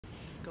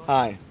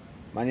Hi,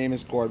 my name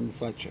is Gordon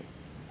Fletcher.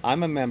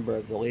 I'm a member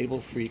of the Label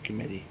Free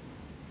Committee,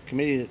 the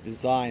committee that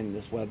designed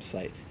this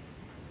website.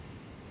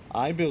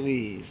 I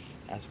believe,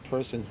 as a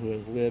person who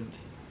has lived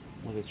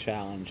with a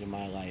challenge in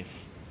my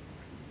life,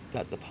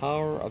 that the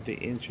power of the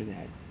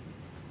internet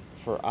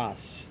for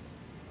us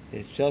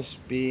is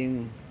just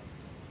being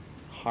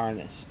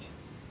harnessed.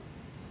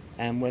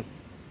 And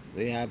with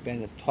the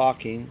advent of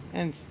talking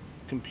and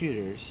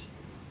computers,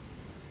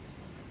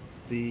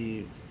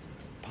 the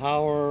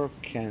power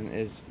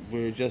is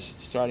we're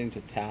just starting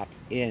to tap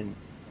in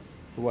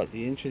to what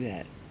the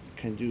internet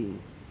can do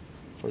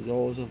for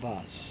those of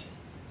us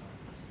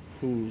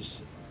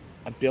whose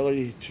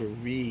ability to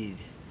read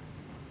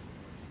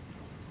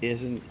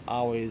isn't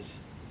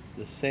always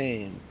the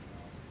same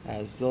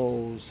as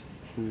those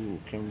who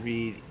can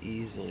read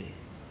easily.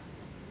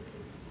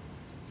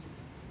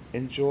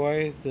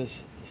 Enjoy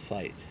this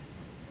site.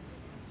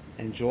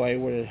 Enjoy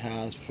what it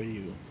has for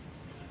you.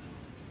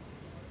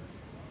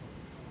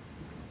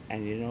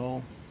 And you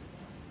know,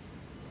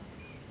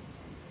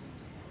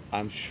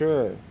 I'm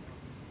sure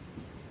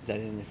that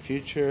in the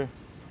future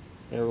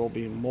there will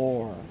be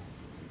more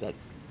that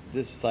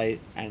this site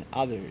and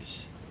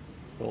others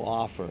will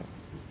offer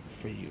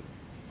for you.